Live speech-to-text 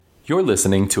You're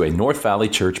listening to a North Valley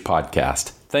Church podcast.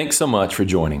 Thanks so much for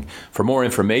joining. For more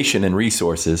information and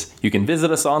resources, you can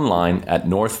visit us online at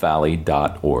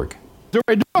northvalley.org. How's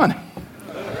everybody doing?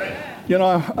 You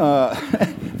know,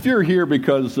 if you're here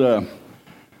because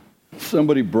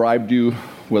somebody bribed you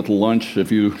with lunch if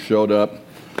you showed up,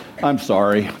 I'm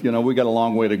sorry. You know, we got a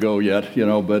long way to go yet,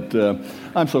 but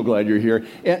I'm so glad you're here.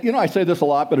 And, I say this a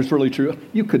lot, but it's really true.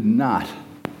 You could not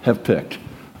have picked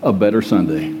a better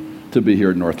Sunday to be here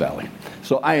at North Valley.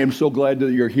 So I am so glad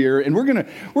that you're here, and we're gonna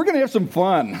have some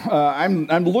fun.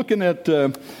 I'm looking at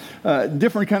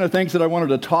different kind of things that I wanted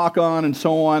to talk on and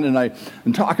so on, and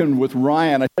I'm talking with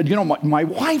Ryan. I said, my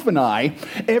wife and I,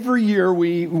 every year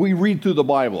we read through the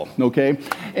Bible, okay?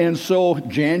 And so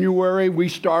January we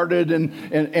started,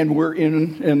 and we're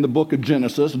in the book of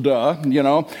Genesis,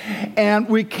 and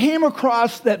we came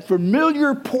across that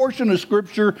familiar portion of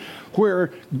Scripture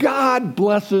where God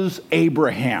blesses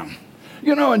Abraham.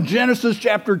 In Genesis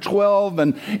chapter 12,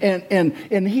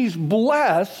 and he's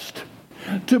blessed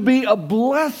to be a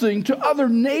blessing to other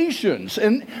nations.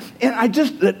 And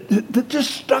that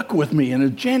just stuck with me. And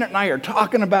as Janet and I are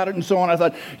talking about it and so on, I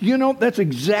thought, that's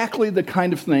exactly the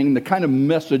kind of thing, the kind of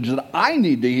message that I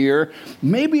need to hear.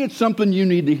 Maybe it's something you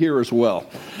need to hear as well.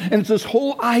 And it's this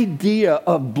whole idea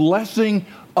of blessing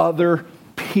other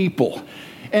people.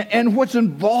 And what's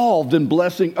involved in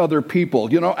blessing other people.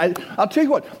 I'll tell you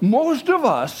what, most of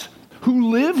us who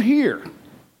live here,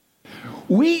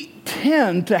 we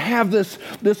tend to have this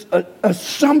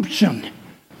assumption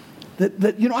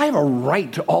that I have a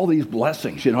right to all these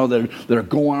blessings, that are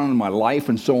going on in my life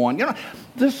and so on.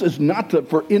 This is not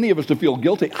for any of us to feel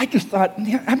guilty. I just thought,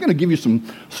 I'm going to give you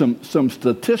some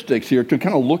statistics here to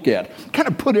kind of look at, kind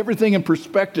of put everything in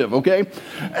perspective, okay?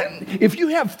 If you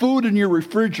have food in your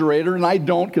refrigerator, and I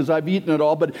don't because I've eaten it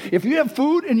all, but if you have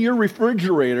food in your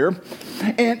refrigerator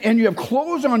and you have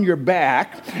clothes on your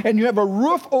back and you have a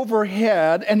roof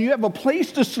overhead and you have a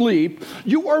place to sleep,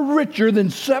 you are richer than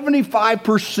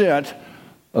 75%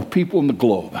 of people in the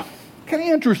globe. Kind of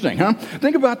interesting, huh?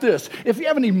 Think about this. If you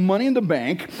have any money in the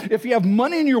bank, if you have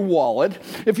money in your wallet,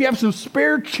 if you have some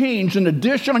spare change in a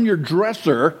dish on your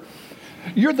dresser,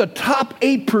 you're the top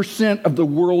 8% of the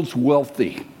world's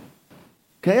wealthy.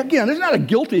 Okay, again, it's not a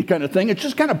guilty kind of thing. It's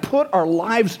just kind of put our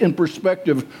lives in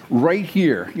perspective right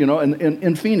here,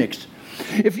 in Phoenix.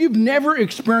 If you've never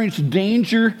experienced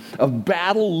danger of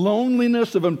battle,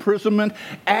 loneliness of imprisonment,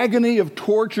 agony of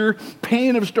torture,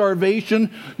 pain of starvation,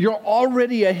 you're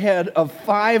already ahead of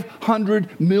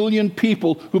 500 million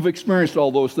people who've experienced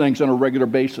all those things on a regular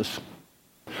basis.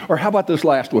 Or how about this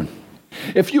last one?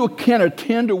 If you can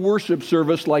attend a worship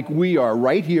service like we are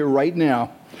right here, right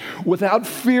now, without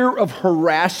fear of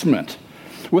harassment,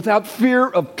 without fear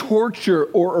of torture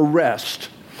or arrest,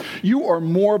 you are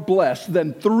more blessed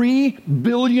than 3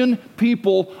 billion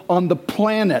people on the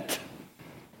planet.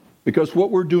 Because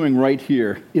what we're doing right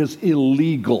here is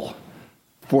illegal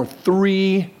for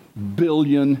 3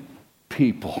 billion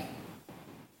people.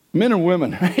 Men and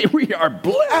women, we are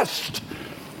blessed.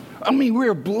 We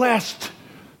are blessed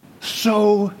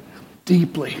so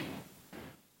deeply.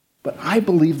 But I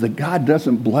believe that God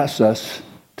doesn't bless us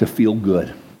to feel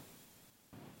good.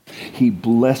 He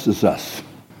blesses us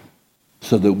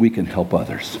so that we can help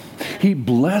others. He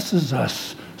blesses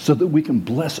us so that we can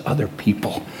bless other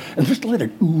people. And just let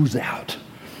it ooze out.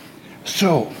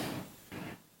 So,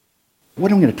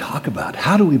 what am I going to talk about?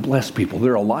 How do we bless people?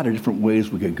 There are a lot of different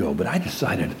ways we could go, but I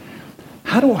decided,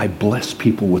 how do I bless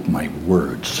people with my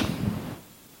words?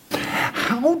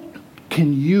 How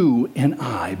can you and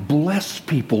I bless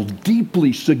people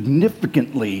deeply,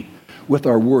 significantly, with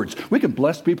our words? We can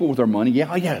bless people with our money.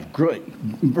 Yeah, great.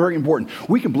 Very important.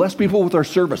 We can bless people with our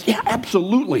service. Yeah,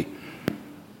 absolutely.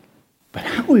 But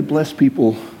how do we bless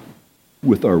people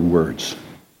with our words?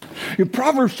 In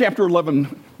Proverbs chapter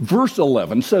 11, verse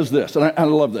 11 says this, and I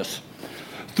love this.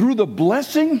 Through the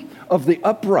blessing of the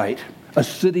upright, a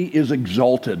city is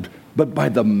exalted, but by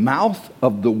the mouth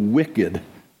of the wicked,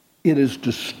 it is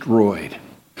destroyed.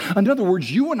 In other words,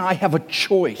 you and I have a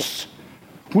choice.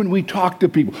 When we talk to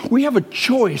people, we have a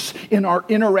choice in our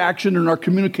interaction and our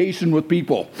communication with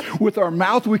people. With our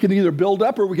mouth, we can either build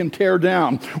up or we can tear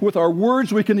down. With our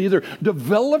words, we can either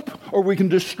develop or we can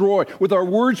destroy. With our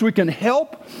words, we can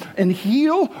help and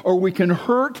heal or we can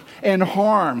hurt and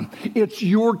harm. It's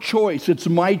your choice. It's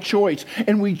my choice.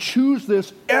 And we choose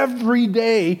this every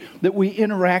day that we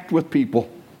interact with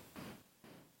people.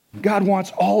 God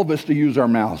wants all of us to use our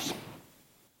mouths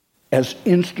as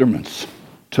instruments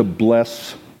to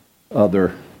bless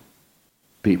other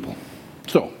people.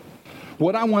 So,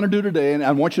 what I want to do today, and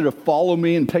I want you to follow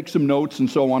me and take some notes and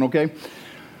so on, okay?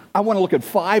 I want to look at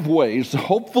 5 ways.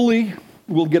 Hopefully,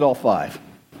 we'll get all 5.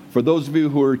 For those of you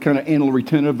who are kind of anal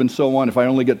retentive and so on, if I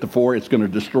only get to 4, it's going to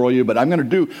destroy you. But I'm going to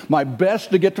do my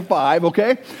best to get to 5,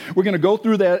 okay? We're going to go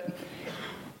through that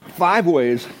 5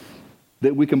 ways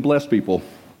that we can bless people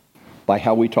by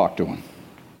how we talk to them.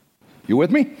 You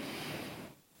with me?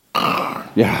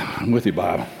 Yeah, I'm with you,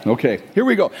 Bob. Okay, here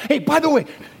we go. Hey, by the way,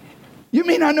 you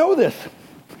may not know this.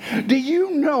 Do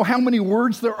you know how many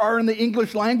words there are in the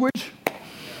English language?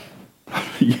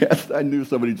 Yes, I knew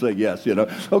somebody'd say yes,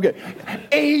 Okay,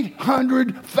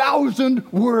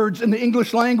 800,000 words in the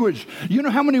English language. You know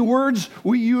how many words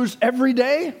we use every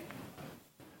day?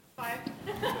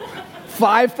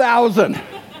 5,000.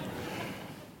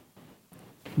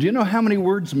 Do you know how many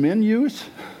words men use?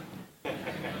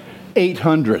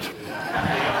 800.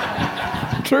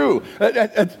 True.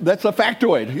 That's a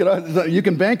factoid. You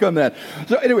can bank on that.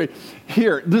 So anyway,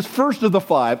 here, this first of the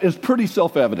 5 is pretty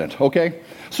self-evident, okay?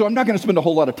 So I'm not going to spend a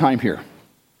whole lot of time here,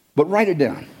 but write it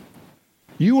down.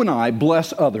 You and I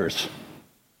bless others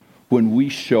when we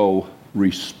show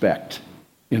respect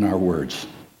in our words.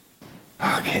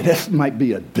 Okay, this might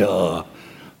be a duh,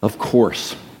 of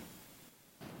course.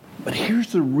 But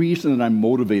here's the reason that I'm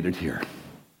motivated here.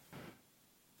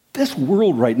 This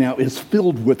world right now is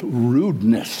filled with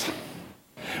rudeness.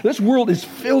 This world is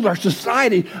filled, our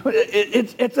society,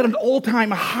 it's at an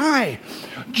all-time high.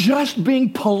 Just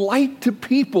being polite to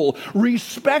people,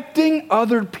 respecting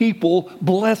other people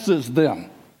blesses them.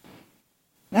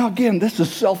 Now again, this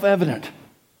is self-evident.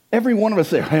 Every one of us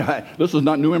say, hey, this is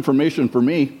not new information for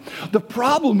me. The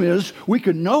problem is we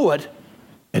can know it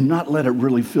and not let it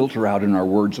really filter out in our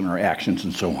words and our actions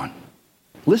and so on.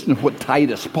 Listen to what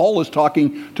Paul is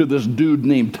talking to this dude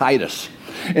named Titus.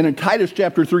 And in Titus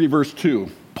chapter 3, verse 2,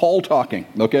 Paul talking,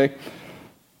 okay?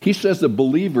 He says that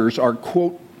believers are,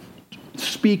 quote,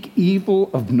 speak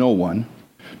evil of no one,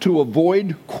 to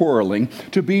avoid quarreling,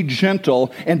 to be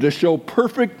gentle, and to show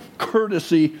perfect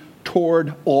courtesy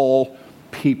toward all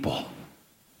people.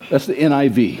 That's the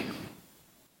NIV.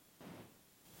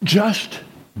 Just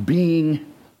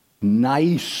being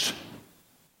nice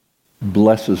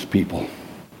blesses people.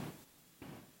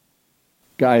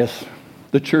 Guys,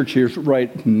 the church here's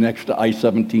right next to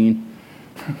I-17.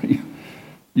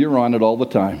 You're on it all the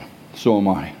time. So am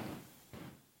I.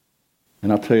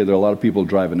 And I'll tell you, there are a lot of people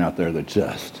driving out there that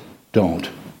just don't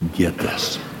get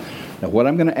this. Now, what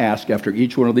I'm going to ask after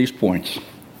each one of these points,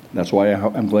 that's why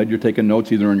I'm glad you're taking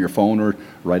notes either on your phone or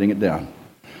writing it down.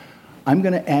 I'm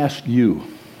going to ask you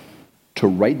to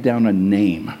write down a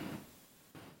name.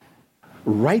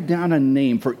 Write down a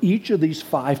name for each of these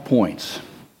 5 points.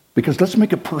 Because let's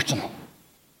make it personal.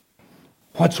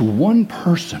 What's one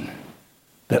person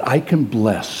that I can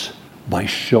bless by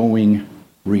showing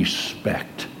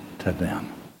respect to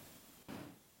them?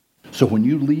 So when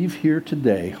you leave here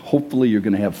today, hopefully you're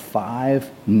going to have 5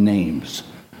 names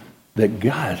that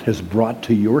God has brought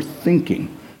to your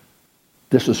thinking.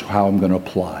 This is how I'm going to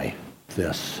apply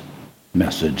this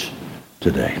message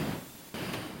today.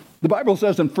 The Bible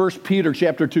says in 1 Peter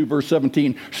chapter 2, verse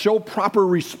 17, show proper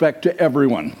respect to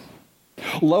everyone.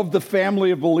 Love the family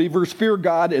of believers, fear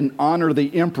God, and honor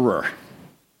the emperor.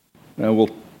 Now, we'll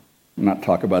not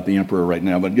talk about the emperor right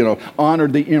now, but, honor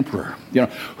the emperor.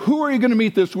 Who are you going to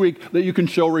meet this week that you can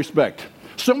show respect?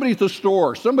 Somebody at the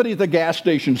store, somebody at the gas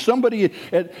station, somebody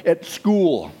at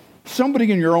school,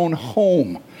 somebody in your own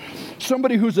home,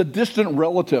 somebody who's a distant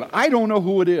relative. I don't know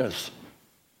who it is.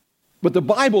 But the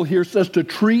Bible here says to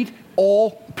treat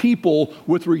all people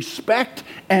with respect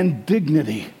and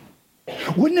dignity.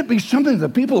 Wouldn't it be something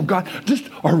that people of God just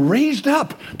are raised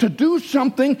up to do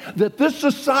something that this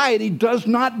society does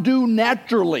not do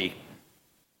naturally?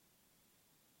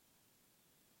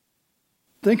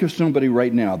 Think of somebody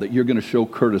right now that you're going to show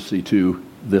courtesy to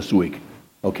this week,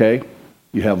 okay?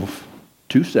 You have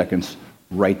 2 seconds.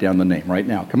 Write down the name right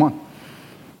now. Come on.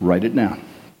 Write it down.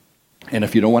 And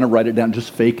if you don't want to write it down, just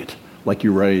fake it like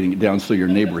you're writing it down so your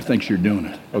neighbor thinks you're doing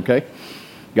it, okay?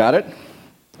 Got it?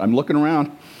 I'm looking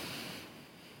around.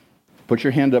 Put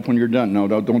your hand up when you're done. No,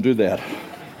 don't do that.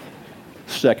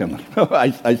 Secondly,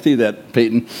 I see that,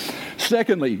 Peyton.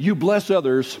 Secondly, you bless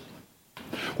others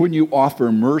when you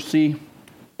offer mercy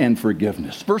and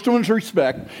forgiveness. First one is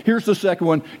respect. Here's the second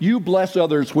one. You bless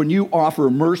others when you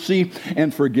offer mercy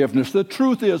and forgiveness. The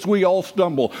truth is we all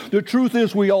stumble. The truth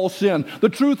is we all sin. The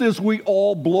truth is we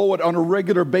all blow it on a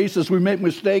regular basis. We make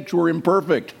mistakes. We're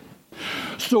imperfect.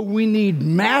 So we need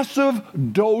massive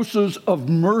doses of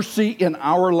mercy in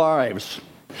our lives.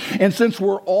 And since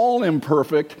we're all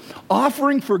imperfect,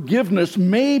 offering forgiveness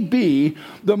may be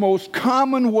the most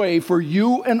common way for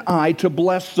you and I to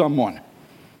bless someone.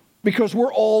 because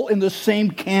we're all in the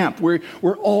same camp. We're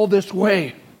all this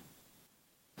way.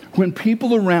 When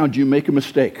people around you make a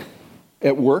mistake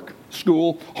at work,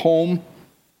 school, home,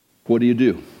 what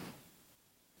do?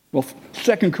 Well,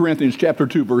 2 Corinthians chapter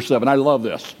 2, verse 7. I love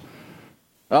this.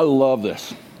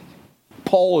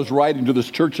 Paul is writing to this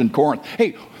church in Corinth.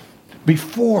 Hey,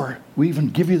 before we even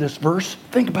give you this verse,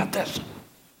 think about this.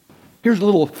 Here's a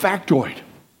little factoid.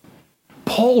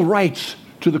 Paul writes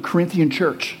to the Corinthian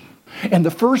church, and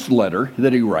the first letter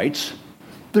that he writes,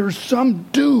 there's some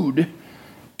dude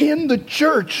in the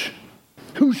church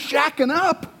who's shacking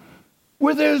up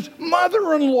with his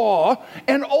mother-in-law,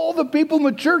 and all the people in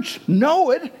the church know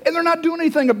it, and they're not doing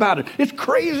anything about it. It's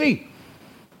crazy.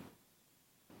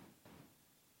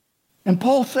 And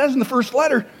Paul says in the first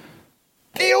letter,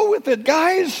 deal with it,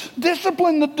 guys.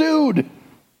 Discipline the dude.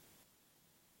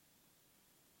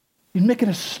 He's making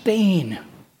a stain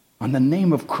on the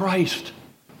name of Christ.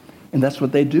 And that's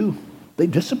what they do. They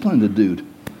discipline the dude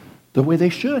the way they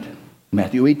should.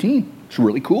 Matthew 18. It's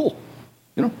really cool.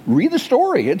 Read the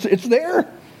story. It's there.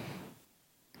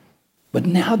 But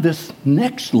now this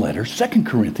next letter, 2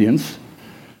 Corinthians,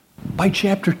 by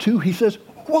chapter 2, he says,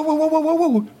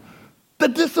 whoa. The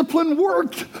discipline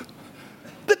worked.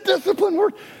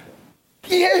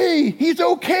 Yay, he's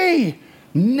okay.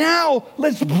 Now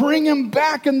let's bring him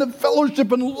back in the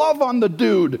fellowship and love on the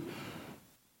dude.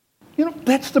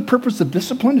 That's the purpose of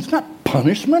discipline. It's not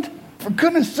punishment. For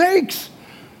goodness sakes.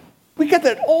 We got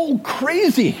that all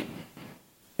crazy.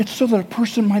 It's so that a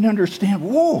person might understand,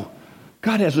 whoa,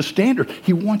 God has a standard.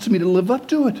 He wants me to live up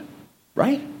to it,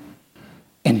 right?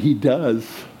 And he does.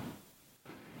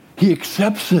 He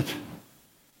accepts it.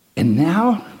 And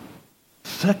now,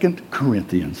 2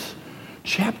 Corinthians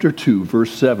chapter 2,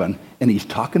 verse 7, and he's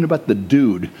talking about the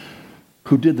dude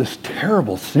who did this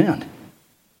terrible sin.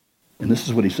 And this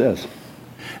is what he says.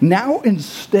 Now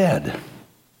instead,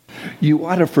 you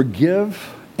ought to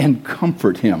forgive and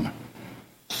comfort him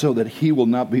so that he will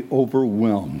not be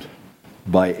overwhelmed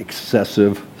by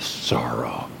excessive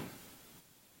sorrow.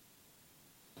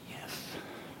 Yes.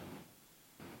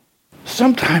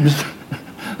 Sometimes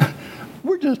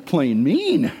we're just plain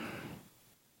mean.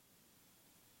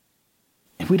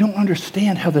 And we don't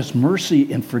understand how this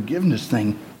mercy and forgiveness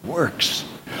thing works.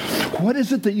 What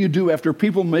is it that you do after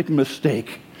people make a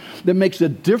mistake that makes a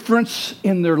difference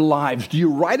in their lives? Do you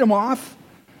write them off?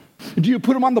 Do you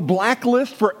put them on the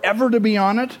blacklist forever to be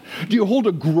on it? Do you hold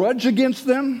a grudge against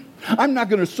them? I'm not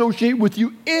going to associate with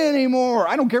you anymore.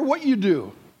 I don't care what you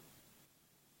do.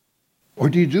 Or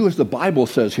do you do as the Bible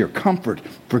says here, comfort,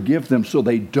 forgive them so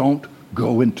they don't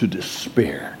go into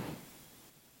despair?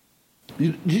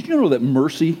 Did you know that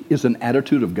mercy is an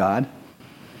attitude of God?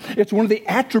 It's one of the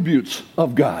attributes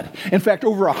of God. In fact,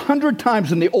 over 100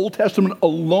 times in the Old Testament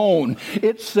alone,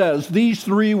 it says these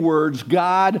three words,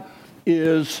 God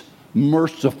is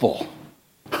merciful.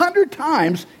 100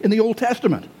 times in the Old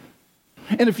Testament.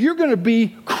 And if you're going to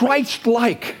be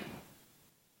Christ-like,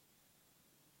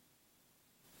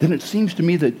 then it seems to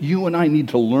me that you and I need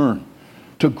to learn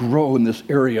to grow in this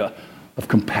area of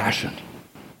compassion,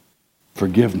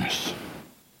 forgiveness,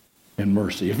 and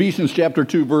mercy. Ephesians chapter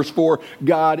 2, verse 4,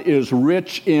 God is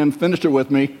rich in, finish it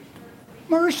with me,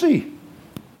 mercy.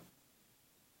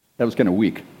 That was kind of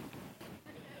weak.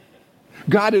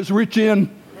 God is rich in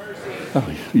mercy.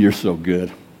 Oh, you're so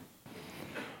good.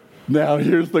 Now,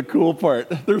 here's the cool part.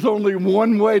 There's only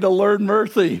one way to learn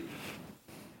mercy.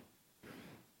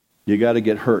 You got to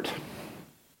get hurt.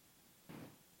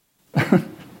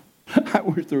 I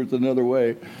wish there was another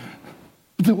way.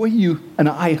 The way you and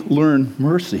I learn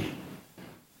mercy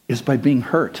is by being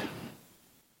hurt.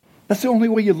 That's the only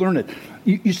way you learn it.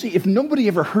 You see, if nobody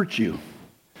ever hurt you,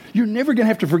 you're never going to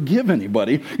have to forgive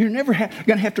anybody. You're never going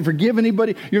to have to forgive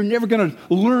anybody. You're never going to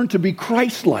learn to be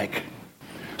Christ-like.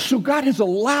 So God has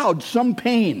allowed some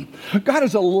pain. God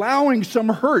is allowing some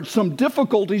hurt, some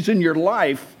difficulties in your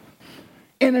life.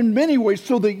 And in many ways,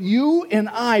 so that you and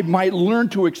I might learn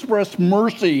to express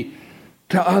mercy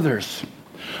to others.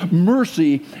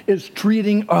 Mercy is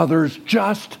treating others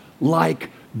just like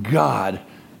God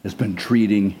has been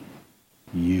treating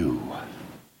you.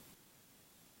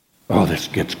 Oh, this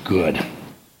gets good.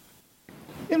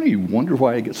 You wonder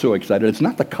why I get so excited. It's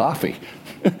not the coffee.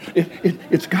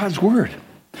 It's God's word.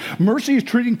 Mercy is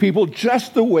treating people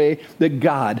just the way that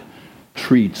God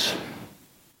treats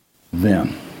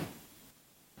them.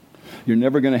 You're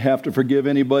never going to have to forgive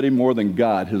anybody more than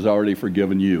God has already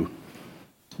forgiven you.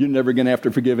 You're never going to have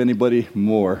to forgive anybody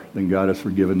more than God has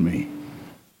forgiven me.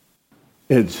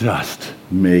 It just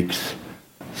makes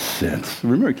sense.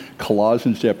 Remember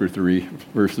Colossians chapter 3,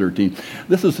 verse 13.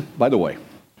 This is, by the way,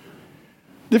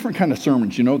 Different kind of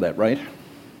sermons, you know that, right?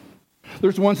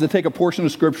 There's ones that take a portion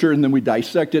of Scripture and then we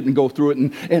dissect it and go through it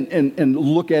and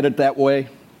look at it that way.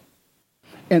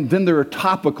 And then there are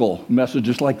topical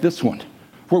messages like this one,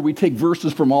 where we take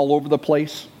verses from all over the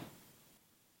place.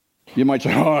 You might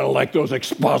say, oh, I like those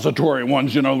expository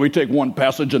ones, we take one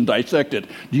passage and dissect it.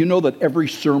 Do you know that every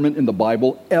sermon in the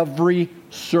Bible,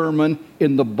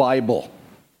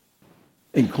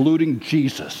 including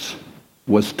Jesus,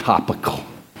 was topical?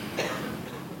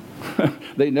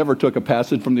 They never took a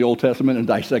passage from the Old Testament and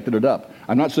dissected it up.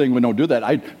 I'm not saying we don't do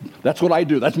that. That's what I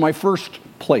do. That's my first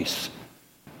place.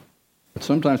 But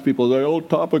sometimes people say, oh,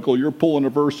 topical, you're pulling a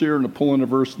verse here and pulling a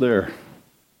verse there.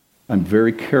 I'm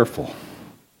very careful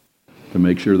to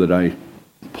make sure that I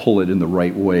pull it in the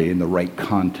right way, in the right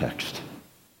context.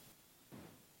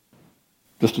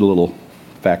 Just a little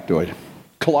factoid.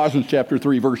 Colossians chapter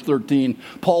 3, verse 13,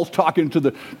 Paul's talking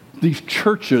to these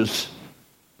churches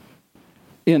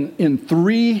in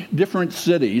 3 different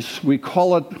cities. We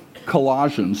call it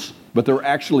Colossians, but there are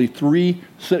actually 3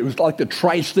 cities. It was like the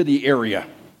Tri-City area.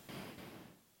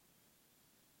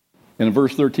 And in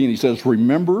verse 13, he says,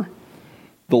 remember,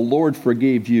 the Lord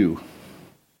forgave you,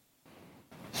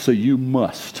 so you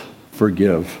must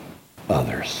forgive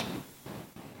others.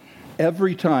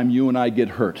 Every time you and I get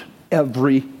hurt,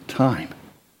 every time,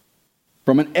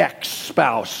 from an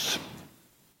ex-spouse,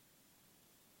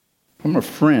 from a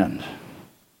friend,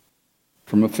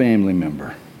 from a family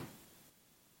member,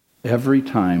 every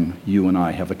time you and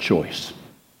I have a choice.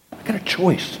 I got a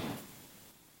choice.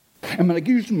 Am I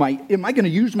going to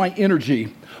use my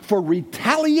energy for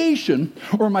retaliation,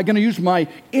 or am I going to use my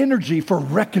energy for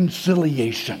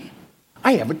reconciliation?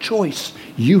 I have a choice.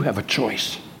 You have a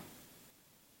choice.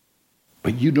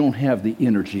 But you don't have the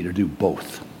energy to do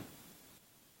both.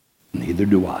 Neither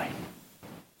do I.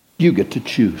 You get to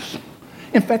choose.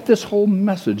 In fact, this whole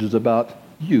message is about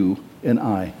you and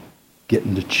I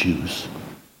getting to choose.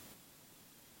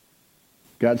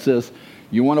 God says,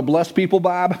 you want to bless people,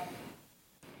 Bob?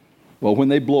 Well, when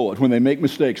they blow it, when they make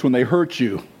mistakes, when they hurt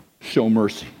you, show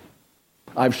mercy.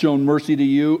 I've shown mercy to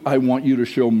you. I want you to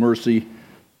show mercy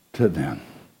to them.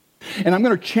 And I'm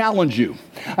going to challenge you.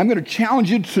 I'm going to challenge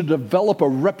you to develop a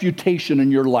reputation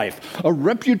in your life. A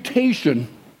reputation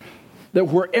that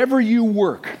wherever you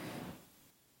work,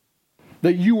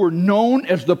 that you are known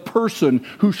as the person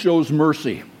who shows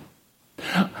mercy.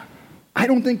 I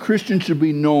don't think Christians should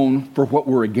be known for what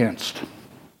we're against.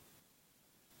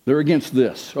 They're against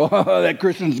this. Oh, that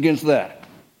Christian's against that.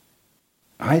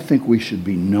 I think we should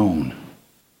be known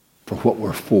for what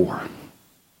we're for.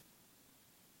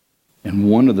 And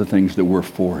one of the things that we're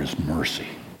for is mercy.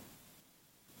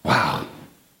 Wow.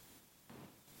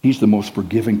 He's the most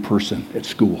forgiving person at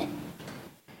school.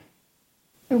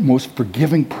 The most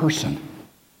forgiving person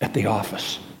at the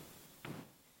office.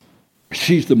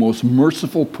 She's the most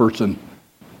merciful person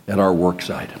at our work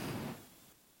site.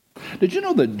 Did you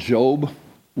know that Job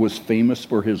was famous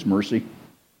for his mercy?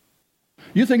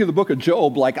 You think of the book of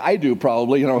Job like I do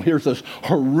probably. Here's this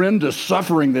horrendous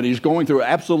suffering that he's going through.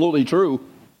 Absolutely true.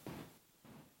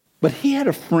 But he had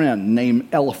a friend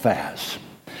named Eliphaz.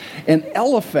 And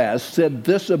Eliphaz said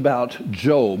this about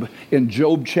Job in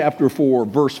Job chapter 4,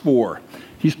 verse 4.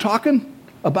 He's talking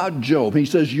about Job. He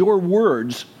says, your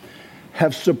words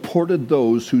have supported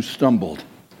those who stumbled.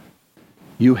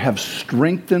 You have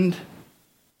strengthened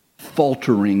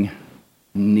faltering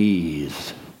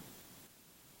knees.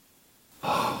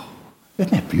 Oh,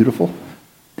 isn't that beautiful?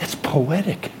 That's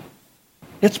poetic.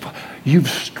 You've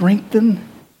strengthened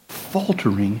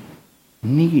faltering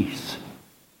knees.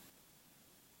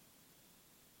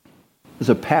 As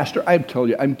a pastor, I tell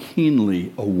you, I'm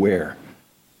keenly aware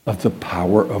of the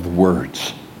power of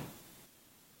words.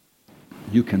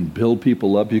 You can build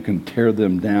people up, you can tear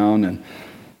them down, and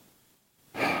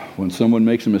when someone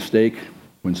makes a mistake,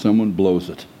 when someone blows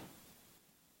it,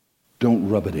 don't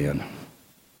rub it in.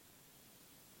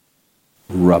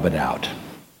 Rub it out.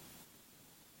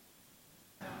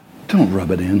 Don't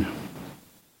rub it in.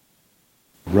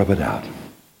 Rub it out.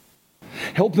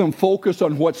 Help them focus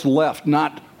on what's left,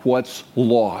 not what's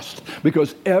lost.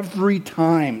 Because every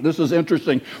time, this is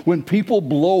interesting, when people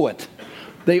blow it,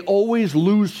 they always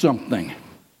lose something.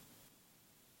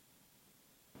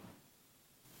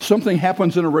 Something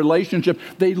happens in a relationship,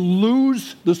 they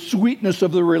lose the sweetness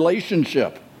of the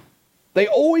relationship. They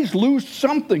always lose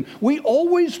something. We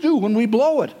always do when we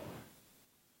blow it.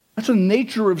 That's the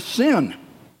nature of sin.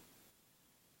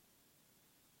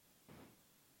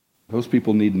 Those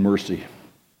people need mercy.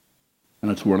 And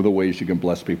it's one of the ways you can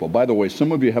bless people. By the way,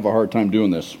 some of you have a hard time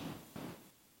doing this.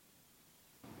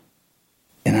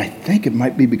 And I think it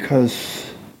might be because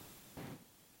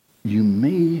you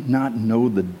may not know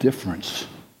the difference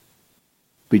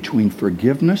between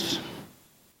forgiveness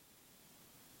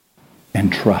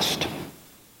and trust.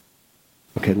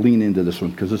 Okay, lean into this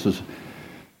one, because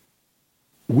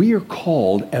we are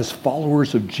called as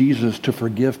followers of Jesus to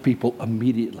forgive people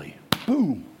immediately.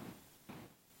 Boom.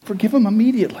 Forgive them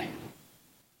immediately.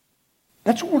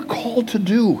 That's what we're called to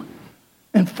do.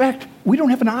 In fact, we don't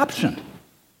have an option.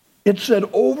 It's said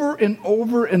over and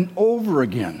over and over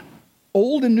again.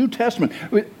 Old and New Testament.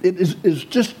 It is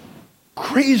just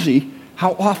crazy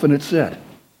how often it's said.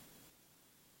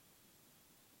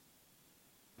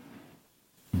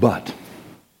 But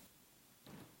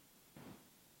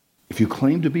if you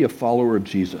claim to be a follower of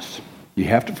Jesus, you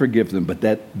have to forgive them, but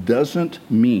that doesn't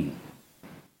mean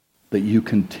that you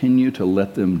continue to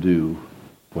let them do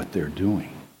what they're doing.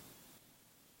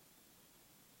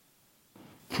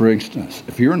 For instance,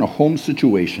 if you're in a home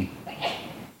situation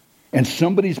and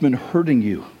somebody's been hurting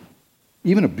you,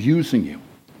 even abusing you,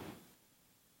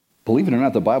 believe it or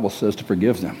not, the Bible says to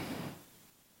forgive them.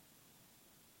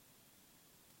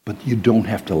 But you don't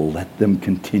have to let them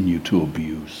continue to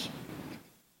abuse.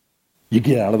 You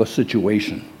get out of a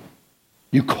situation.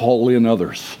 You call in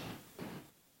others.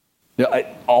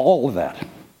 All of that.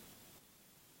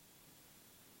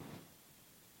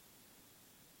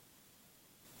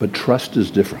 But trust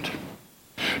is different.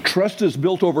 Trust is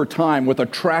built over time with a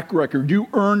track record. You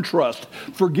earn trust.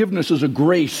 Forgiveness is a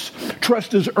grace.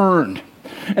 Trust is earned.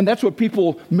 And that's what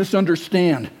people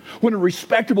misunderstand. When a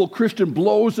respectable Christian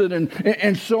blows it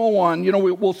and so on,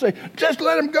 we'll say, just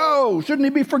let him go. Shouldn't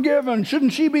he be forgiven?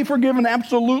 Shouldn't she be forgiven?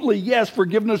 Absolutely, yes.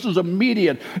 Forgiveness is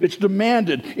immediate. It's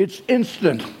demanded. It's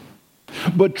instant.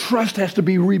 But trust has to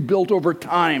be rebuilt over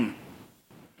time.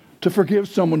 To forgive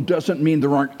someone doesn't mean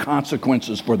there aren't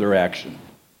consequences for their action.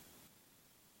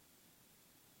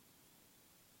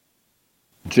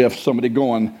 Jeff, somebody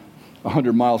going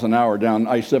 100 miles an hour down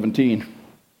I-17.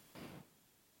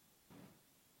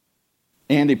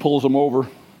 Andy pulls them over.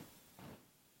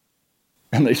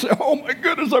 And they say, oh my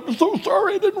goodness, I'm so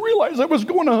sorry. I didn't realize I was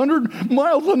going 100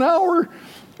 miles an hour.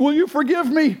 Will you forgive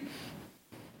me?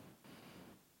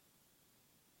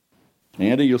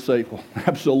 Andy, you'll say, well,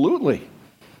 absolutely.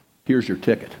 Here's your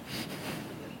ticket.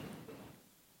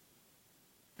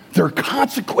 There are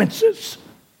consequences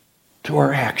to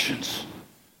our actions.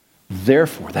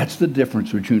 Therefore, that's the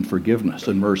difference between forgiveness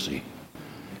and mercy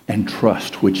and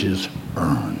trust, which is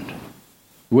earned.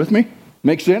 You with me?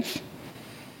 Make sense?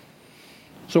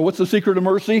 So what's the secret of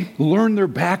mercy? Learn their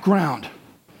background.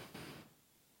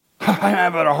 I'm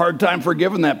having a hard time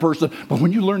forgiving that person. But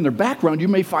when you learn their background, you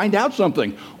may find out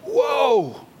something.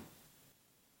 Whoa!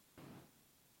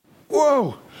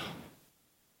 Whoa!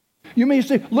 You may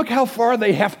say, look how far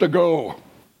they have to go.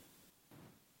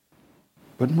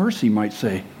 But mercy might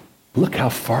say, look how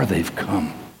far they've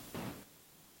come.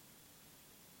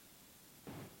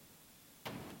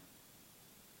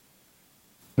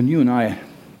 When you and I,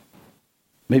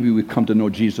 maybe we come to know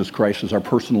Jesus Christ as our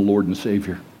personal Lord and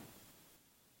Savior.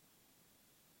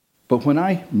 But when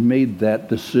I made that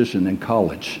decision in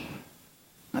college,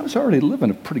 I was already living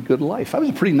a pretty good life. I was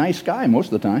a pretty nice guy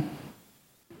most of the time.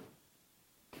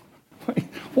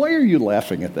 Why are you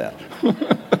laughing at that?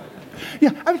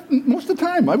 Yeah, most of the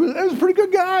time, I was a pretty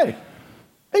good guy.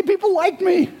 Hey, people liked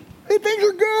me. Hey, things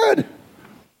are good.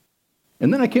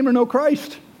 And then I came to know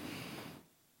Christ.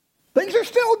 Things are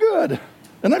still good.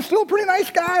 And I'm still a pretty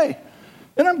nice guy.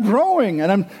 And I'm growing,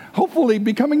 and I'm hopefully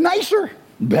becoming nicer,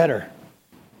 better.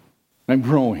 I'm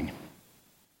growing.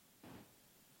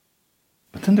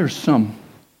 But then there's some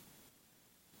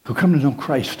who come to know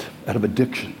Christ out of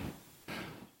addiction.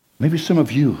 Maybe some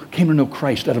of you came to know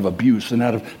Christ out of abuse and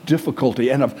out of difficulty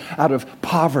and out of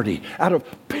poverty, out of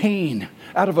pain,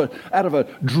 out of a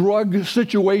drug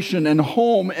situation and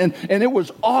home, and it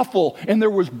was awful, and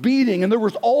there was beating, and there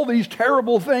was all these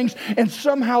terrible things, and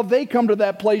somehow they come to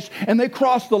that place and they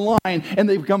cross the line and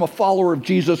they become a follower of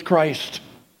Jesus Christ.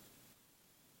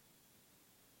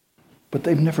 But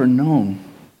they've never known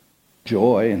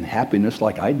joy and happiness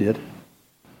like I did.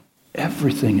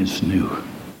 Everything is new.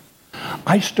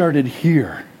 I started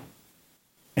here,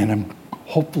 and I'm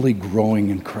hopefully growing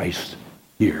in Christ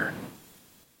here.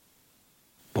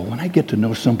 But when I get to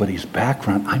know somebody's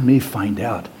background, I may find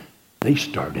out they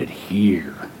started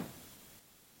here,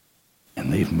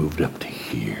 and they've moved up to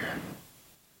here.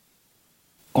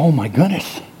 Oh my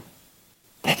goodness,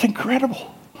 that's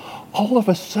incredible. All of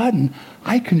a sudden,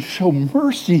 I can show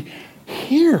mercy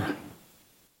here.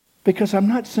 Because I'm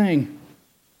not saying,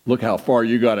 look how far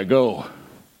you got to go.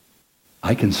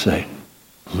 I can say,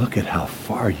 look at how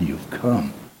far you've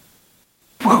come.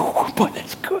 Whoa, boy,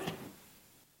 that's good.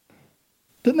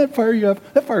 Doesn't that fire you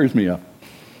up? That fires me up.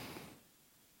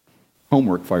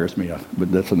 Homework fires me up,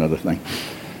 but that's another thing.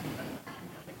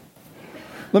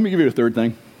 Let me give you a third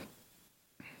thing.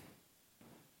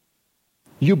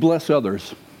 You bless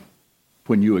others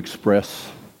when you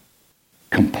express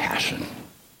compassion.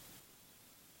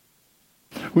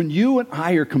 When you and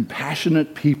I are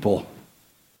compassionate people,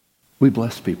 we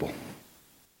bless people.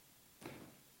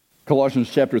 Colossians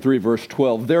chapter 3, verse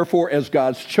 12. Therefore, as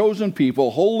God's chosen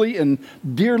people, holy and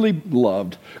dearly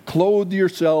loved, clothe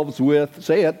yourselves with,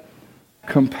 say it,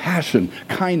 compassion,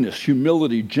 kindness,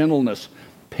 humility, gentleness,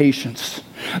 patience.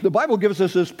 The Bible gives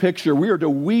us this picture. We are to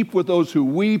weep with those who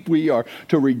weep. We are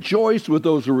to rejoice with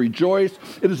those who rejoice.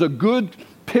 It is a good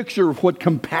picture of what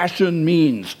compassion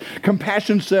means.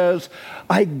 Compassion says,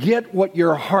 I get what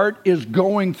your heart is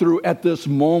going through at this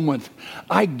moment.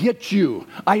 I get you.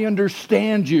 I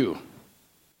understand you.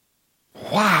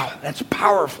 Wow, that's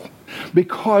powerful.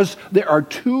 Because there are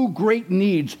two great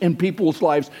needs in people's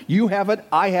lives. You have it,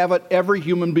 I have it, every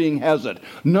human being has it.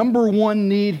 Number one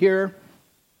need here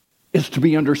is to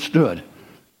be understood.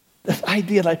 This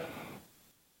idea like,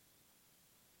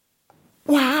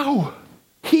 wow,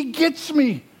 he gets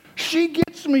me. She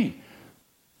gets me.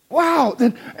 Wow,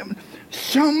 then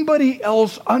somebody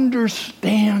else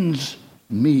understands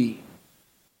me.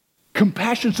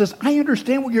 Compassion says, I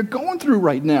understand what you're going through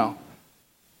right now.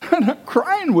 I'm not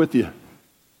crying with you.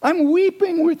 I'm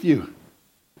weeping with you.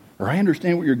 Or I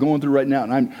understand what you're going through right now,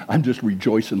 and I'm just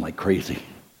rejoicing like crazy.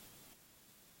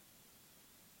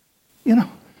 You know,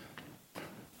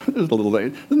 there's a little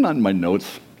thing. It's not in my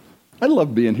notes. I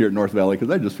love being here at North Valley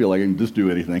because I just feel like I can just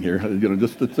do anything here. You know,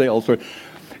 just to say all sorts.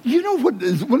 You know what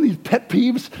is one of these pet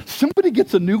peeves? Somebody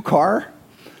gets a new car.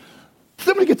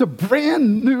 Somebody gets a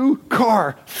brand new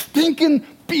car. Stinking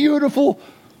beautiful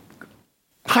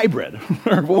hybrid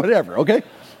or whatever, okay?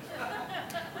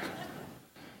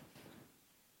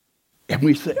 And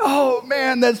we say, oh,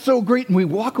 man, that's so great. And we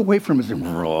walk away from it and say,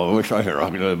 oh, I wish I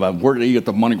had, where did he get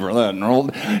the money for that? And all,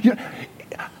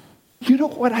 you know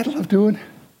what I love doing?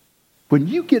 When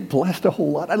you get blessed a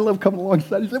whole lot, I love coming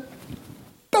alongside and say,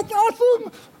 that's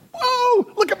awesome.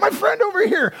 Oh, look at my friend over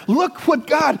here. Look what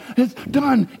God has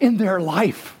done in their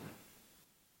life.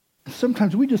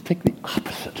 Sometimes we just take the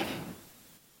opposite.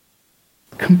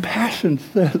 Compassion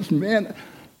says, man,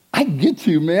 I get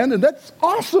you, man, and that's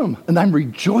awesome. And I'm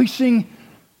rejoicing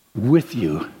with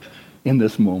you in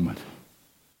this moment.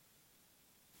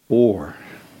 Or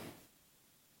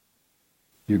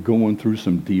you're going through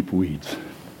some deep weeds.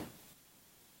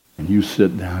 And you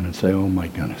sit down and say, oh my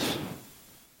goodness,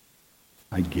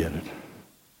 I get it.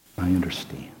 I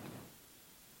understand.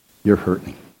 You're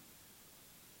hurting.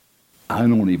 I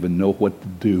don't even know what to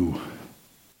do.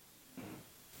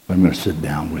 But I'm going to sit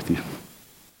down with you.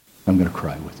 I'm going to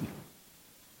cry with you.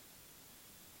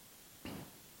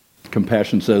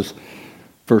 Compassion says,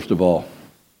 first of all,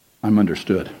 I'm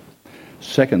understood.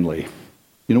 Secondly,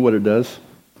 you know what it does?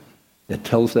 It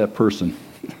tells that person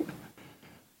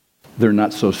they're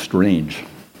not so strange.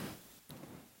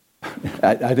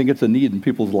 I think it's a need in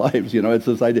people's lives. You know, it's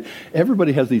this idea.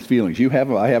 Everybody has these feelings. You have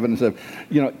them, I have it. And said,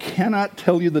 you know, cannot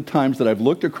tell you the times that I've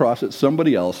looked across at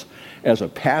somebody else as a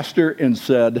pastor and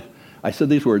said, I said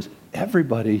these words,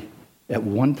 everybody at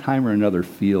one time or another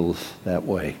feels that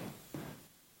way.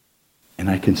 And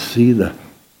I can see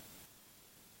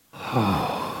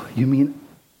oh, you mean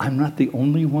I'm not the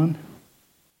only one?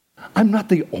 I'm not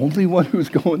the only one who's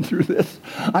going through this.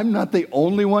 I'm not the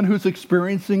only one who's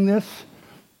experiencing this.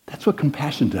 That's what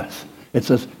compassion does. It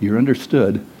says you're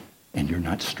understood and you're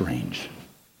not strange.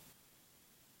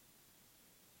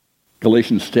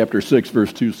 Galatians chapter 6,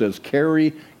 verse 2 says,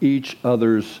 carry each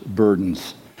other's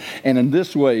burdens. And in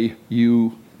this way,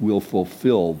 you will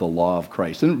fulfill the law of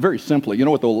Christ. And very simply, you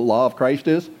know what the law of Christ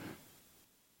is?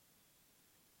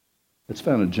 It's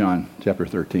found in John chapter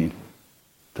 13.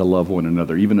 To love one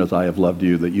another, even as I have loved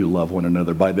you, that you love one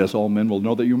another. By this all men will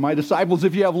know that you're my disciples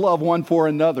if you have love one for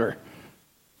another.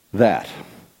 That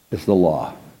is the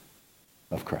law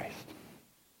of Christ.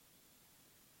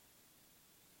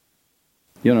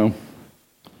 You know,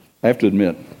 I have to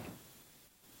admit,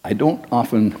 I don't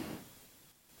often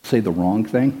say the wrong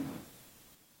thing.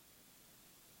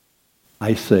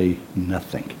 I say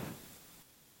nothing.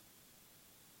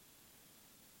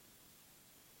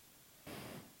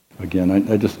 Again,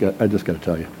 I just got to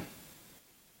tell you.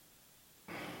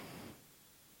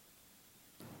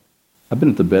 I've been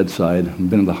at the bedside, I've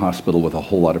been in the hospital with a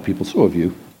whole lot of people, so have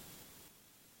you,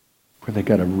 where they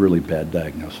got a really bad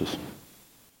diagnosis.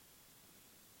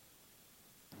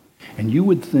 And you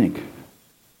would think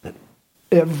that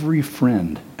every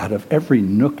friend out of every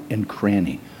nook and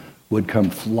cranny would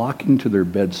come flocking to their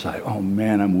bedside. Oh,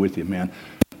 man, I'm with you, man.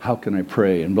 How can I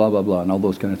pray? And blah, blah, blah, and all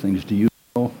those kind of things. Do you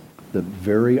know that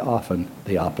very often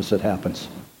the opposite happens?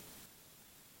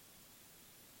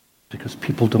 Because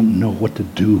people don't know what to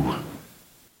do.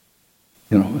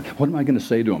 You know, what am I going to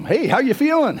say to them? Hey, how you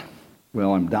feeling?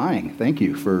 Well, I'm dying. Thank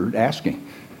you for asking.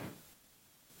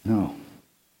 No.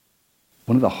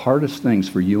 One of the hardest things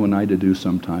for you and I to do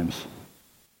sometimes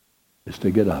is to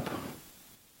get up,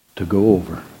 to go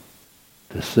over,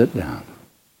 to sit down,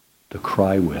 to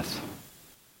cry with,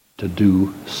 to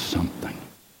do something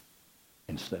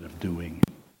instead of doing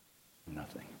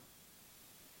nothing.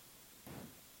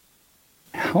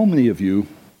 How many of you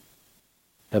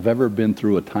have ever been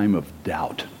through a time of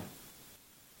doubt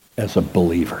as a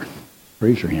believer?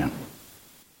 Raise your hand.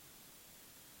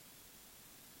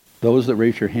 Those that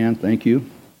raised your hand, thank you.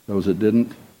 Those that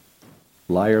didn't,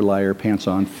 liar, liar, pants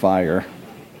on fire.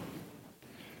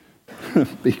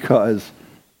 Because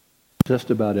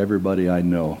just about everybody I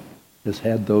know has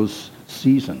had those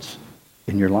seasons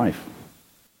in your life.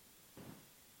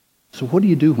 So what do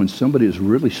you do when somebody is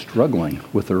really struggling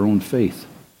with their own faith?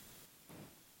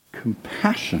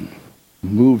 Compassion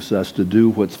moves us to do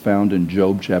what's found in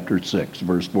Job chapter 6,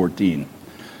 verse 14.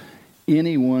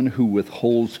 Anyone who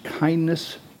withholds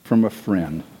kindness from a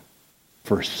friend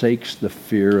forsakes the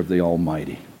fear of the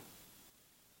Almighty.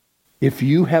 If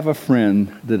you have a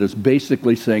friend that is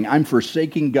basically saying, I'm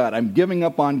forsaking God, I'm giving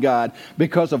up on God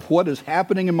because of what is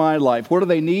happening in my life, what do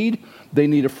they need? They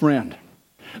need a friend.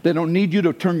 They don't need you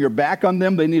to turn your back on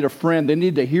them. They need a friend. They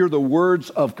need to hear the words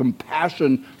of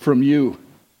compassion from you.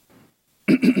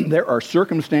 There are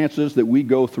circumstances that we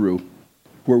go through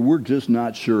where we're just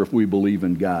not sure if we believe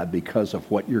in God because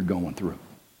of what you're going through.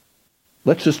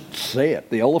 Let's just say it,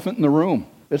 the elephant in the room.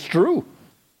 It's true.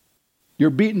 You're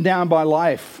beaten down by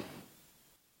life.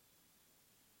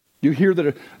 You hear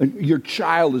that your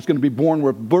child is going to be born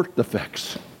with birth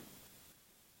defects.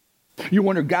 You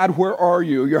wonder, God, where are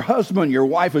you? Your husband, your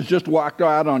wife has just walked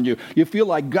out on you. You feel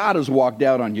like God has walked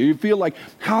out on you. You feel like,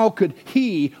 how could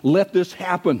he let this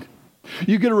happen?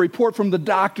 You get a report from the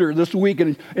doctor this week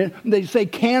and they say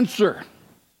cancer.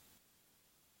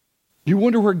 You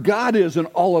wonder where God is in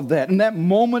all of that. In that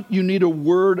moment, you need a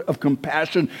word of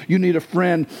compassion. You need a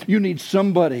friend. You need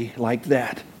somebody like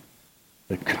that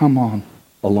to come on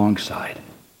alongside.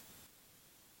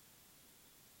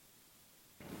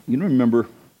 You remember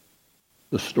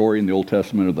the story in the Old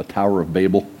Testament of the Tower of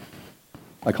Babel?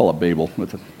 I call it Babel.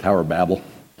 It's the Tower of Babel.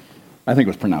 I think it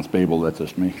was pronounced Babel. That's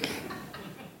just me.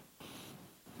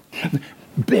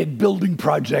 Big building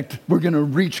project. We're going to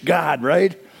reach God,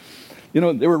 right? You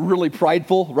know, they were really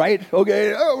prideful, right?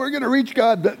 Okay, we're going to reach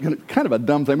God. Kind of a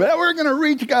dumb thing, but we're going to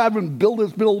reach God and build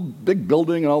this big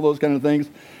building and all those kind of things.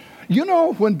 You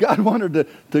know, when God wanted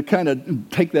to kind of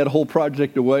take that whole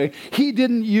project away, he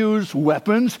didn't use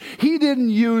weapons. He didn't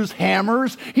use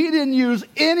hammers. He didn't use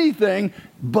anything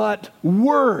but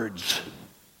words.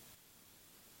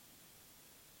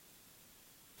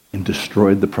 And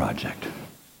destroyed the project.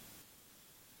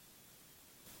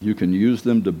 You can use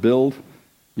them to build.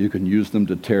 You can use them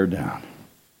to tear down.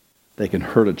 They can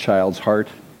hurt a child's heart.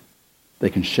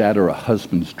 They can shatter a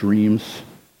husband's dreams.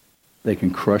 They can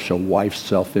crush a wife's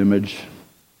self-image.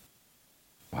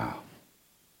 Wow.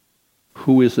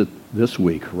 Who is it this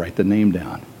week, write the name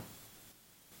down,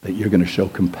 that you're going to show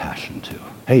compassion to?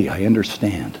 Hey, I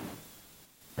understand.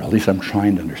 Or at least I'm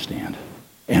trying to understand.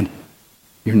 And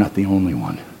you're not the only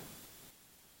one.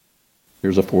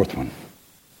 Here's a fourth one.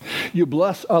 You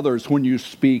bless others when you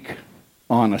speak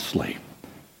honestly.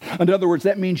 In other words,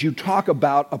 that means you talk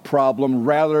about a problem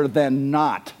rather than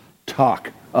not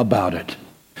talk about it.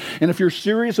 And if you're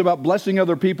serious about blessing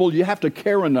other people, you have to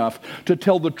care enough to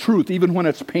tell the truth, even when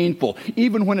it's painful,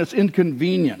 even when it's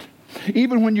inconvenient.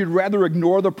 Even when you'd rather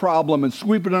ignore the problem and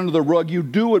sweep it under the rug, you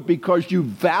do it because you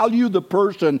value the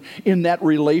person in that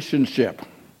relationship.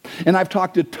 And I've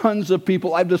talked to tons of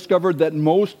people. I've discovered that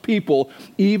most people,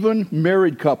 even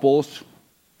married couples,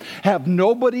 have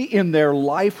nobody in their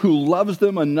life who loves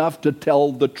them enough to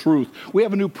tell the truth. We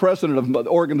have a new president of the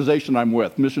organization I'm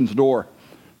with, Missions Door.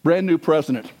 Brand new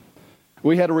president.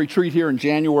 We had a retreat here in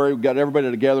January. We got everybody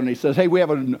together, and he says, hey, we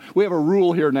have a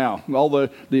rule here now. All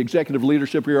the executive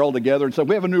leadership here all together, and said,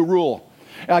 we have a new rule.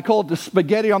 And I call it the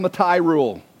spaghetti on the tie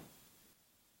rule.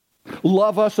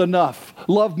 Love us enough.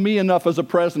 Love me enough as a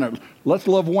president. Let's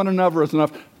love one another as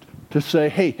enough to say,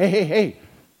 hey.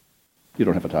 You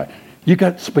don't have a tie. You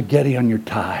got spaghetti on your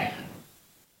tie.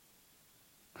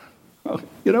 Oh,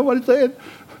 you know what I'm saying?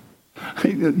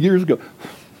 Years ago.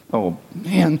 Oh,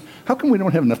 man, how come we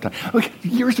don't have enough time? Okay,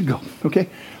 years ago, okay?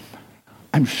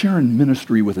 I'm sharing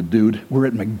ministry with a dude. We're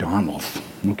at McDonald's,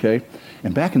 okay?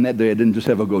 And back in that day, I didn't just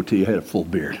have a goatee. I had a full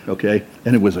beard, okay?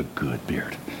 And it was a good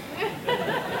beard.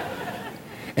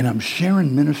 And I'm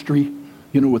sharing ministry,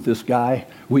 with this guy.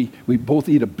 We both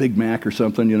eat a Big Mac or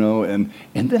something, and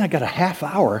then I got a half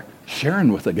hour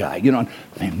sharing with the guy, man,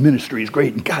 ministry is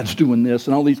great, and God's doing this,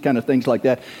 and all these kind of things like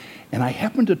that. And I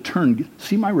happened to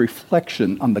see my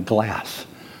reflection on the glass.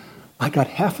 I got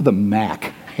half of the Mac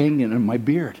hanging in my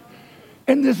beard.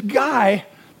 And this guy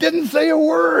didn't say a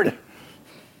word.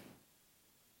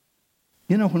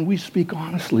 When we speak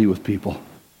honestly with people,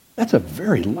 that's a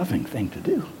very loving thing to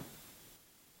do.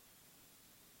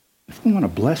 If we want to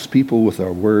bless people with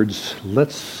our words,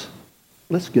 let's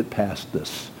get past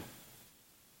this.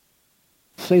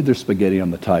 Say there's spaghetti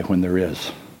on the tie when there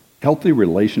is. Healthy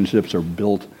relationships are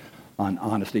built on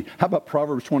honesty. How about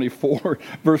Proverbs 24,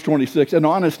 verse 26? An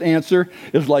honest answer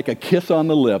is like a kiss on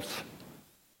the lips.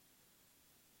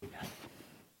 Yes.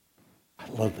 I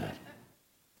love that.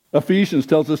 Ephesians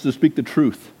tells us to speak the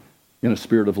truth in a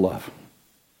spirit of love.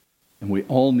 And we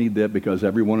all need that because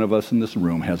every one of us in this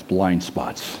room has blind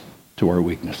spots to our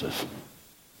weaknesses.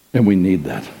 And we need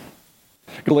that.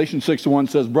 Galatians 6:1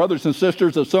 says, brothers and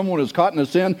sisters, if someone is caught in a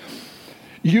sin,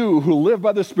 you who live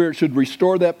by the Spirit should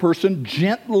restore that person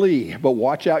gently, but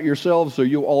watch out yourselves so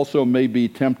you also may be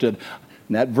tempted.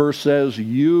 And that verse says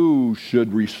you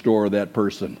should restore that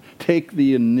person. Take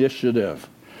the initiative.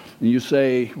 And you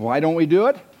say, why don't we do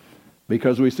it?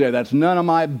 Because we say, that's none of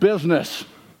my business.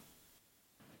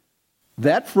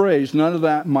 That phrase, none of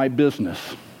that my business,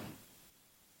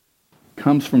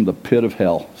 comes from the pit of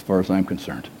hell, as far as I'm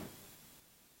concerned.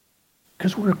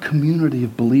 Because we're a community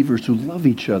of believers who love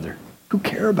each other, who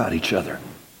care about each other.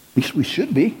 At least we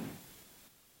should be.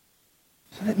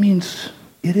 So that means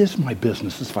it is my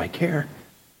business if I care.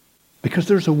 Because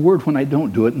there's a word when I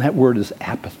don't do it, and that word is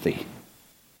apathy.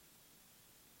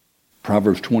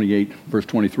 Proverbs 28, verse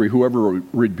 23, whoever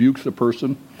rebukes a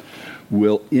person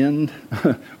will in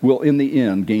the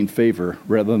end gain favor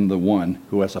rather than the one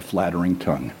who has a flattering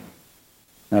tongue.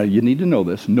 Now, you need to know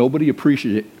this. Nobody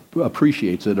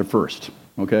appreciates it at first,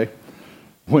 okay?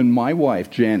 When my wife,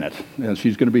 Janet, and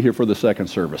she's going to be here for the second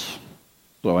service,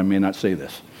 so I may not say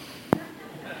this.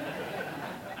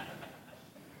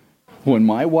 When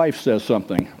my wife says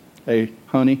something, hey,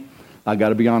 honey, I got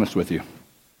to be honest with you.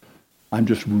 I'm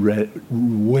just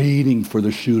waiting for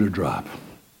the shoe to drop.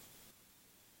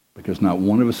 Because not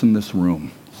one of us in this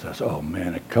room says, oh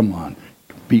man, come on,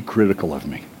 be critical of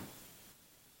me.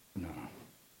 No.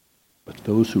 But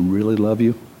those who really love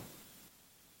you,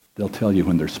 they'll tell you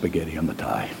when there's spaghetti on the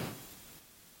tie.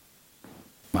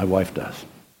 My wife does.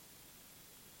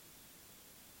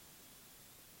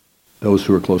 Those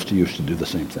who are close to you should do the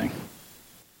same thing.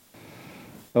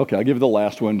 Okay, I'll give you the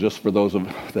last one just for those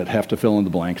that have to fill in the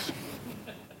blanks.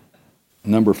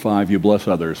 Number 5, you bless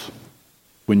others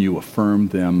when you affirm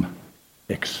them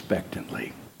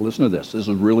expectantly. Listen to this. This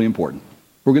is really important.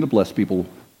 We're going to bless people.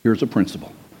 Here's a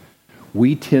principle.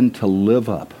 We tend to live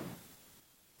up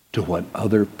to what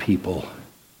other people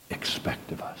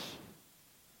expect of us.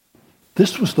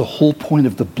 This was the whole point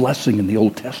of the blessing in the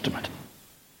Old Testament.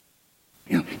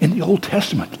 In the Old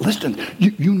Testament, listen,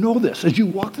 you know this. As you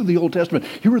walk through the Old Testament,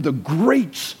 here are the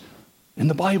greats in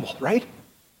the Bible, right?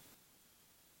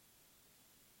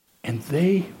 And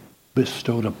they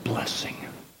bestowed a blessing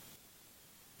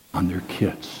on their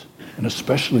kids, and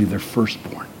especially their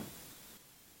firstborn.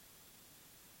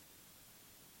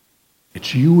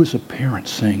 It's you as a parent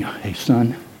saying, hey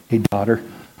son, hey daughter,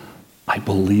 I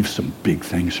believe some big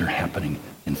things are happening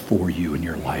for you in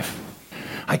your life.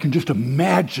 I can just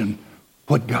imagine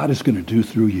what God is going to do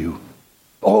through you.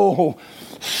 Oh,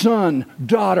 son,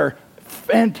 daughter,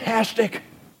 fantastic.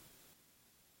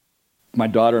 My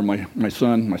daughter and my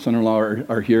son-in-law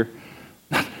are here.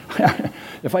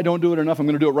 If I don't do it enough, I'm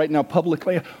going to do it right now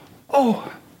publicly.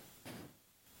 Oh,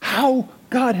 how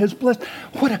God has blessed.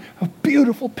 What a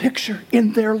beautiful picture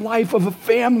in their life of a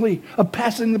family, of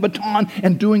passing the baton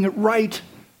and doing it right.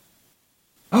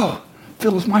 Oh,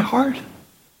 fills my heart. If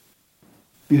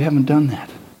you haven't done that,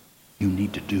 you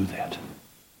need to do that.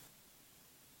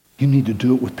 You need to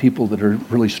do it with people that are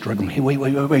really struggling. Hey,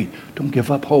 wait. Don't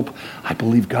give up hope. I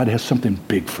believe God has something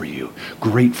big for you,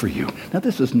 great for you. Now,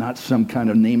 this is not some kind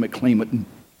of name it, claim it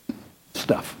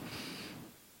stuff.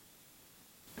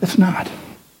 It's not.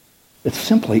 It's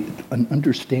simply an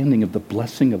understanding of the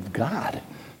blessing of God.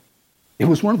 It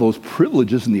was one of those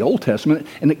privileges in the Old Testament,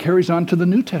 and it carries on to the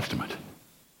New Testament,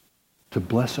 to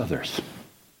bless others.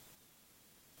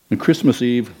 On Christmas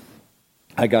Eve,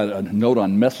 I got a note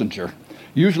on Messenger.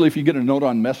 Usually if you get a note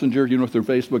on Messenger, through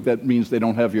Facebook, that means they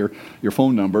don't have your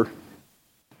phone number.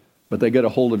 but they get a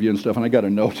hold of you and stuff. And I got a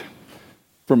note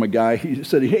from a guy. He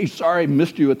said, "Hey, sorry I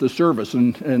missed you at the service."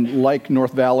 And like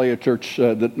North Valley, a church,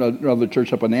 the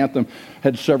church up in Anthem,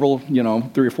 had several,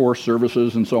 3 or 4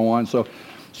 services and so on. So,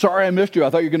 "Sorry I missed you. I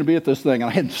thought you were going to be at this thing."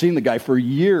 And I hadn't seen the guy for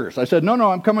years. I said,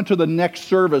 No, I'm coming to the next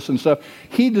service and stuff.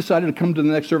 He decided to come to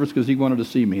the next service because he wanted to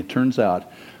see me. It turns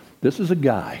out this is a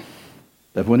guy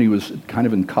that when he was kind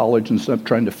of in college and stuff,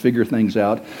 trying to figure things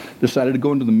out, decided to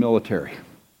go into the military.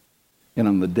 And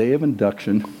on the day of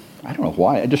induction, I don't know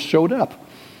why, I just showed up.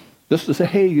 Just to say,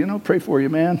 "Hey, pray for you,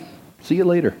 man. See you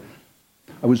later."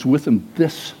 I was with him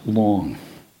this long.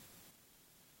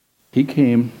 He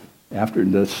came after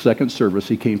the second service,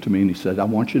 he came to me and he said, "I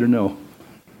want you to know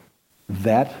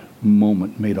that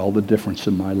moment made all the difference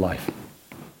in my life."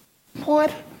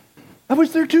 "What? I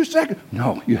was there 2 seconds.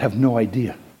 "No, you have no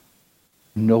idea.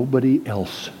 Nobody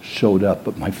else showed up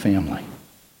but my family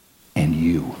and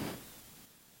you."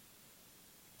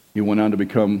 He went on to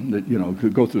become,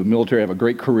 go through the military, have a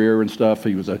great career and stuff.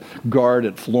 He was a guard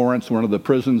at Florence, one of the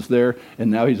prisons there, and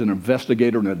now he's an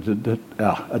investigator and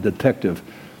a detective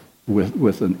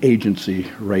with an agency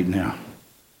right now.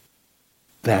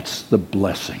 That's the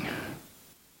blessing.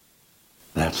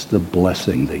 That's the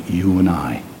blessing that you and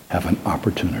I have an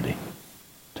opportunity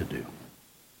to do.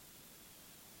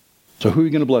 So who are you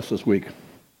going to bless this week?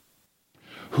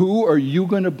 Who are you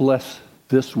going to bless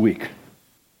this week?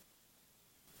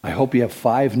 I hope you have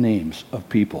 5 names of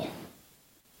people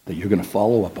that you're going to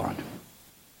follow up on,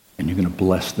 and you're going to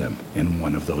bless them in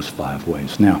one of those 5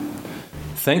 ways. Now,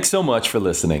 thanks so much for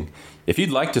listening. If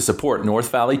you'd like to support North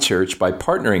Valley Church by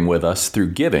partnering with us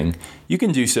through giving, you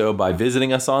can do so by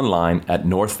visiting us online at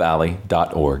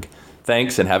northvalley.org.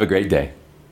 Thanks and have a great day.